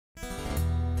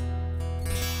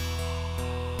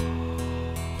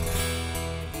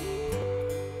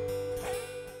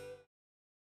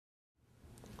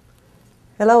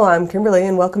Hello, I'm Kimberlie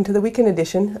and welcome to the weekend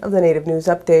edition of the Native News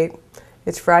Update.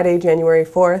 It's Friday, January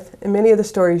 4th, and many of the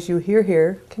stories you hear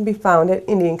here can be found at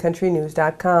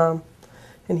IndianCountryNews.com.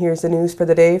 And here's the news for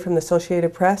the day from the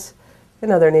Associated Press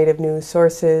and other Native news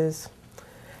sources.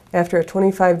 After a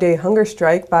 25-day hunger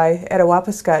strike by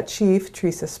Attawapiskat Chief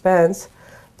Spence,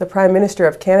 the Prime Minister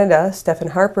of Canada, Stephen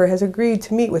Harper, has agreed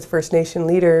to meet with First Nation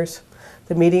leaders.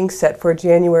 The meeting, set for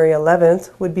January 11th,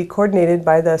 would be coordinated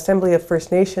by the Assembly of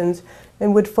First Nations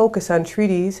and would focus on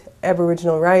treaties,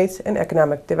 Aboriginal rights, and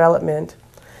economic development.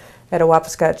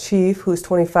 Attawapiskat Chief, whose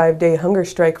 25-day hunger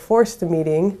strike forced the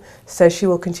meeting, says she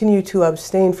will continue to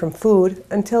abstain from food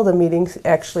until the meeting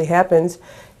actually happens,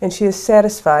 and she is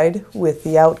satisfied with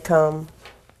the outcome.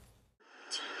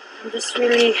 I'm just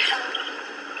really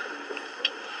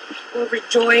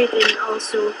overjoyed, and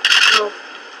also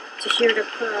to hear the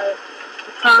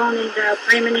Crown and the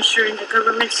Prime Minister and the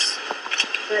governments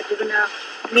that they're going to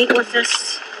meet with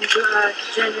us on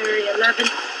January 11th.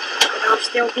 I'll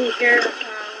still be here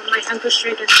on my hunger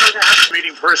strike until the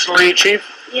meeting personally, Chief?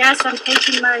 Yes, I'm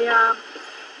taking my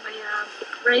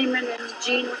Raymond and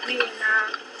Jean with me, and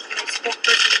my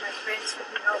spokesperson and my friends with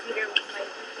me. I'll be there with my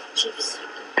chiefs.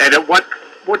 And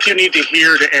what do you need to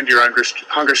hear to end your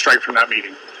hunger strike from that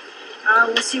meeting?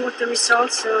 We'll see what the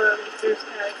results. If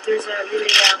there's a really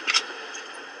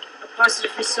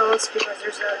positive results, because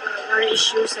there's a lot of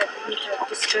issues that we need to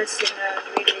discuss and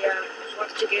really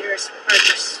work together as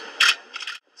partners.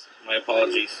 My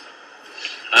apologies.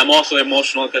 I'm also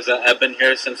emotional because I've been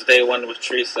here since day one with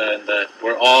Teresa, and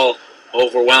we're all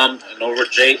overwhelmed and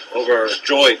overjoyed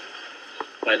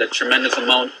by the tremendous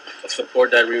amount of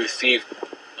support that we received,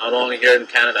 not only here in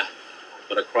Canada,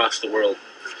 but across the world.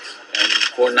 And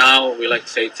for now, we like to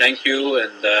say thank you,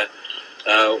 and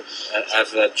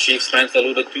as Chief Spence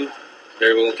alluded to,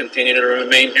 they will continue to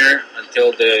remain here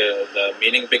until the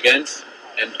meeting begins,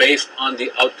 and based on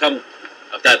the outcome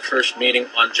of that first meeting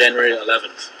on January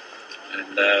 11th.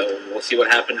 And we'll see what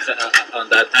happens on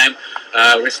that time.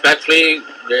 Respectfully,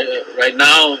 right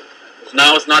now is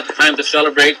not the time to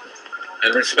celebrate,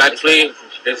 and respectfully,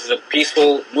 this is a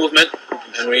peaceful movement,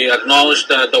 and we acknowledge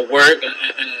the work,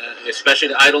 especially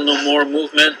the Idle No More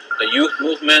movement, the youth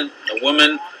movement, the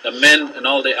women, the men, and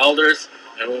all the elders.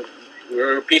 And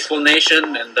we're a peaceful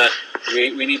nation, and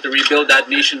we need to rebuild that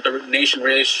nation-to-nation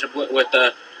relationship with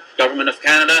the government of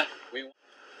Canada.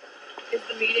 Is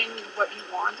the meeting what you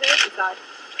wanted? Is that?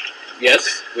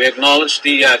 Yes, we acknowledge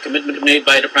the commitment made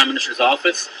by the Prime Minister's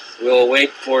office. We'll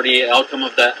wait for the outcome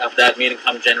of that meeting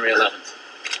come January 11th.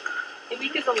 A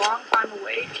week is a long time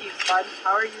away, Chief Spence.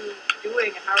 How are you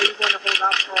doing, and how are you going to hold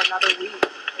up for another week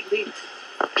at least?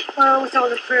 Well, with all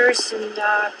the prayers and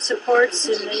supports,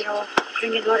 and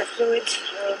drinking a lot of fluids,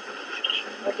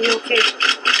 I'll be okay.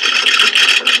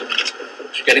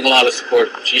 She's getting a lot of support.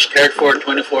 She's cared for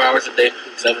 24 hours a day,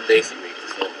 7 days a week.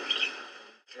 So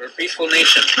we're a peaceful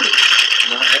nation.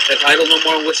 If Idle No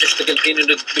More wishes to continue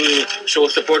to show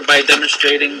support by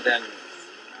demonstrating, then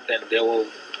they will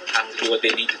have to do what they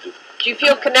need to do. Do you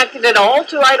feel connected at all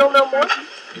to Idle No More?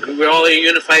 We're all a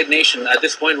unified nation. At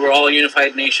this point, we're all a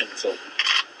unified nation. So,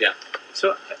 yeah.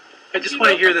 So I just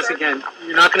want to hear this again.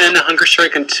 You're not going to end the hunger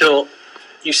strike until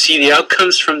you see the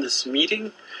outcomes from this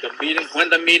meeting? When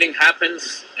the meeting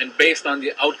happens, and based on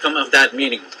the outcome of that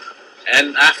meeting.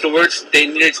 And afterwards, there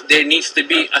needs to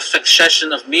be a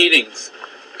succession of meetings,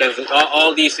 because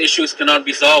all these issues cannot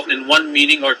be solved in one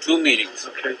meeting or two meetings.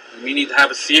 Okay. We need to have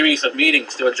a series of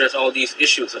meetings to address all these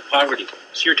issues of poverty.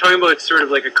 So you're talking about sort of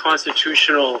like a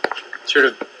constitutional sort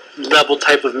of level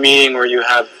type of meeting where you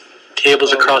have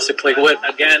tables across the, like what?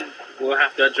 Again, we'll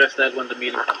have to address that when the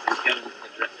meeting comes. We can't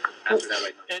answer that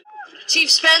right now.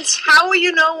 Chief Spence, how will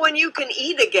you know when you can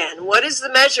eat again? What is the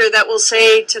measure that will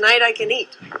say, tonight I can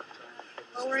eat?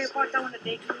 Don't worry about that when the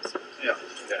day comes. Yeah.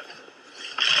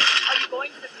 Are you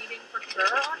going to the meeting for sure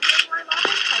on January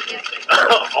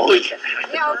 11th? Oh, yeah.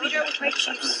 Yeah, I'll be there with my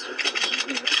chiefs.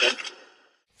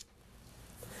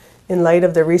 In light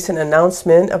of the recent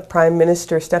announcement of Prime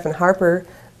Minister Stephen Harper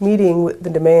meeting with the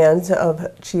demands of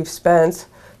Chief Spence,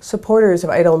 supporters of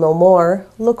Idle No More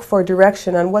look for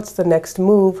direction on what's the next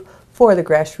move for the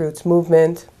grassroots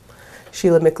movement.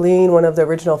 Sheila McLean, one of the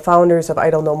original founders of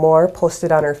Idle No More,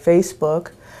 posted on her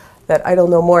Facebook that Idle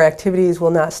No More activities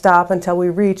will not stop until we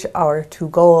reach our two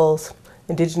goals: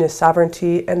 Indigenous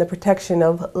sovereignty and the protection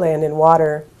of land and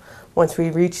water. Once we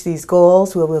reach these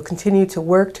goals, we will continue to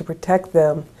work to protect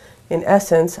them. In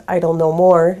essence, Idle No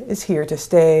More is here to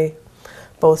stay.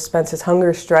 Both Spence's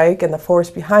hunger strike and the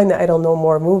force behind the Idle No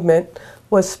More movement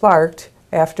was sparked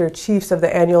after chiefs of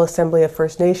the annual Assembly of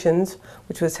First Nations,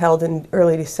 which was held in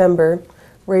early December,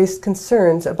 raised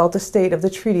concerns about the state of the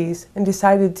treaties and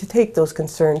decided to take those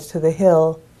concerns to the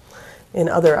Hill. In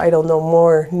other Idle No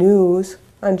More news,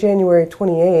 on January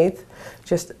 28th,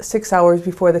 just 6 hours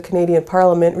before the Canadian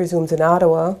Parliament resumes in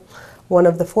Ottawa, one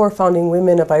of the 4 founding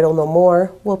women of Idle No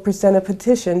More will present a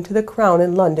petition to the Crown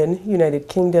in London, United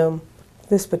Kingdom.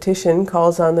 This petition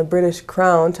calls on the British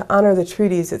Crown to honor the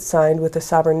treaties it signed with the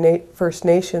sovereign First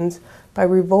Nations by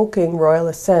revoking royal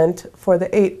assent for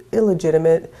the 8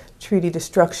 illegitimate treaty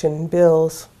destruction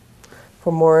bills.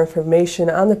 For more information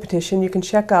on the petition, you can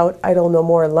check out Idle No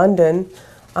More London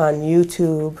on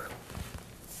YouTube.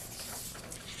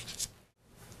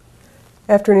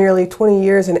 After nearly 20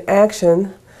 years in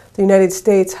action, the United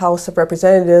States House of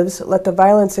Representatives let the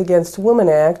Violence Against Women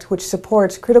Act, which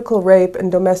supports critical rape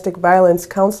and domestic violence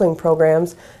counseling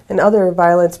programs and other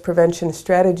violence prevention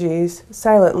strategies,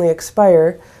 silently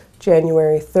expire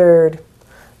January 3rd.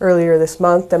 Earlier this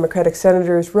month, Democratic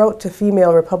senators wrote to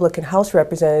female Republican House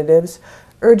representatives,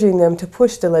 urging them to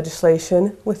push the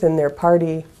legislation within their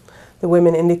party. The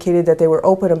women indicated that they were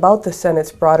open about the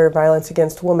Senate's broader Violence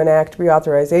Against Women Act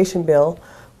reauthorization bill,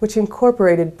 which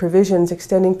incorporated provisions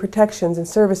extending protections and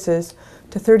services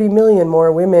to 30 million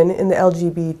more women in the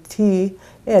LGBT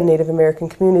and Native American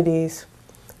communities.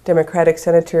 Democratic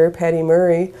Senator Patty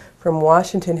Murray from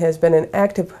Washington has been an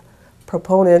active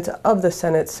proponent of the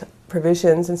Senate's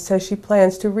provisions and says she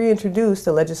plans to reintroduce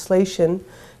the legislation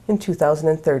in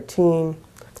 2013.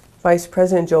 Vice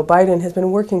President Joe Biden has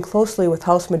been working closely with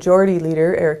House Majority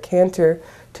Leader Eric Cantor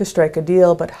to strike a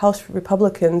deal, but House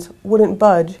Republicans wouldn't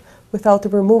budge without the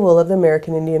removal of the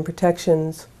American Indian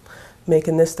protections,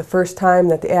 making this the first time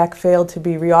that the act failed to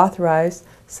be reauthorized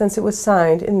since it was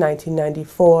signed in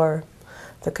 1994.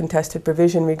 The contested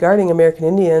provision regarding American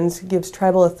Indians gives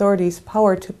tribal authorities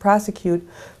power to prosecute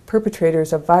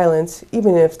perpetrators of violence,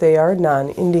 even if they are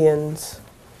non-Indians.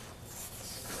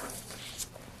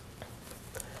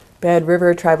 Bad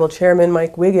River Tribal Chairman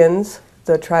Mike Wiggins,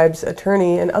 the tribe's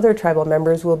attorney, and other tribal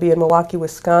members will be in Milwaukee,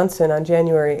 Wisconsin on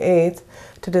January 8th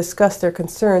to discuss their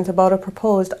concerns about a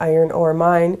proposed iron ore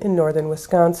mine in northern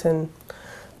Wisconsin.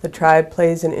 The tribe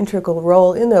plays an integral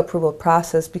role in the approval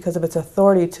process because of its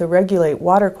authority to regulate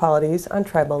water qualities on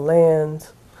tribal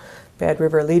lands. Bad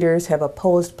River leaders have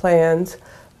opposed plans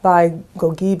by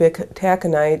Gogebic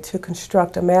Taconite to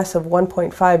construct a massive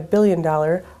 $1.5 billion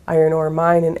iron ore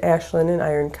mine in Ashland and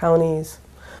Iron counties.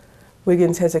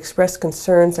 Wiggins has expressed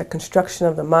concerns that construction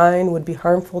of the mine would be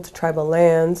harmful to tribal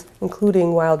lands,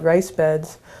 including wild rice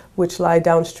beds, which lie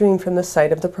downstream from the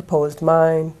site of the proposed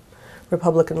mine.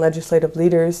 Republican legislative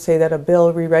leaders say that a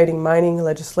bill rewriting mining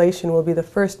legislation will be the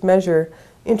first measure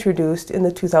introduced in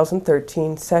the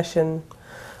 2013 session.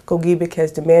 Gogebic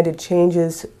has demanded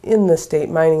changes in the state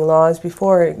mining laws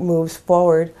before it moves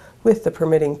forward with the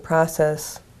permitting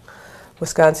process.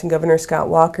 Wisconsin Governor Scott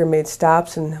Walker made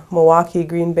stops in Milwaukee,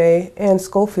 Green Bay, and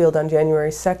Schofield on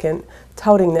January 2nd,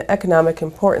 touting the economic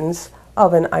importance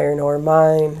of an iron ore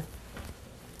mine.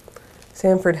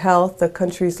 Sanford Health, the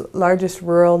country's largest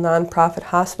rural nonprofit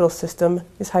hospital system,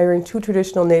 is hiring 2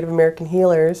 traditional Native American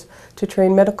healers to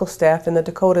train medical staff in the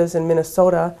Dakotas and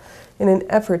Minnesota in an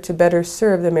effort to better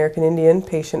serve the American Indian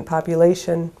patient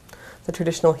population. The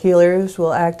traditional healers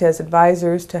will act as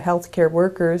advisors to healthcare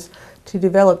workers to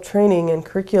develop training and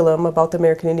curriculum about the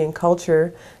American Indian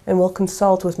culture and will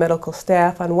consult with medical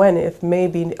staff on when it may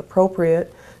be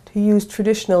appropriate to use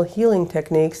traditional healing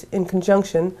techniques in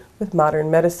conjunction with modern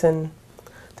medicine.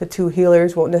 The 2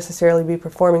 healers won't necessarily be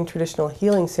performing traditional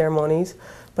healing ceremonies,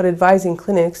 but advising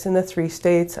clinics in the 3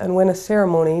 states on when a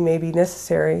ceremony may be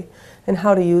necessary and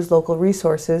how to use local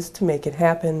resources to make it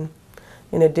happen.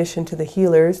 In addition to the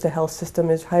healers, the health system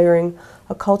is hiring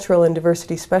a cultural and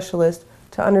diversity specialist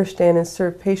to understand and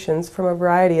serve patients from a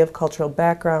variety of cultural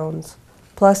backgrounds.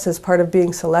 Plus, as part of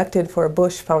being selected for a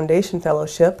Bush Foundation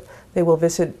Fellowship, they will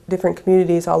visit different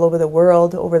communities all over the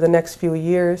world over the next few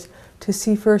years to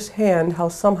see firsthand how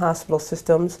some hospital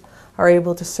systems are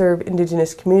able to serve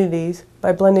Indigenous communities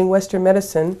by blending Western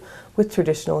medicine with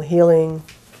traditional healing.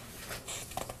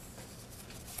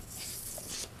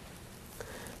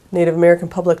 Native American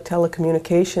Public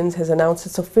Telecommunications has announced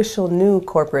its official new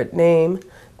corporate name,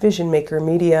 Vision Maker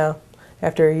Media.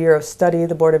 After a year of study,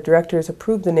 the board of directors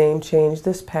approved the name change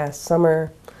this past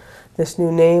summer. This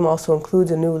new name also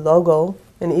includes a new logo,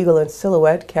 an eagle in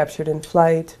silhouette captured in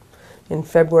flight. In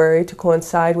February, to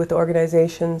coincide with the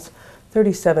organization's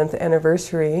 37th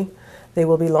anniversary, they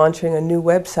will be launching a new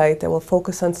website that will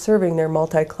focus on serving their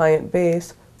multi-client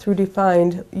base through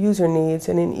defined user needs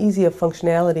and an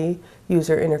easy-of-functionality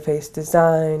user interface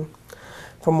design.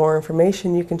 For more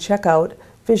information, you can check out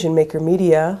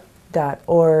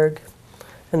visionmakermedia.org.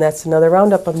 And that's another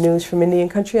roundup of news from Indian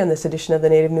Country on this edition of the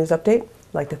Native News Update.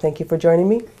 I'd like to thank you for joining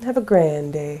me. Have a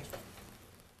grand day.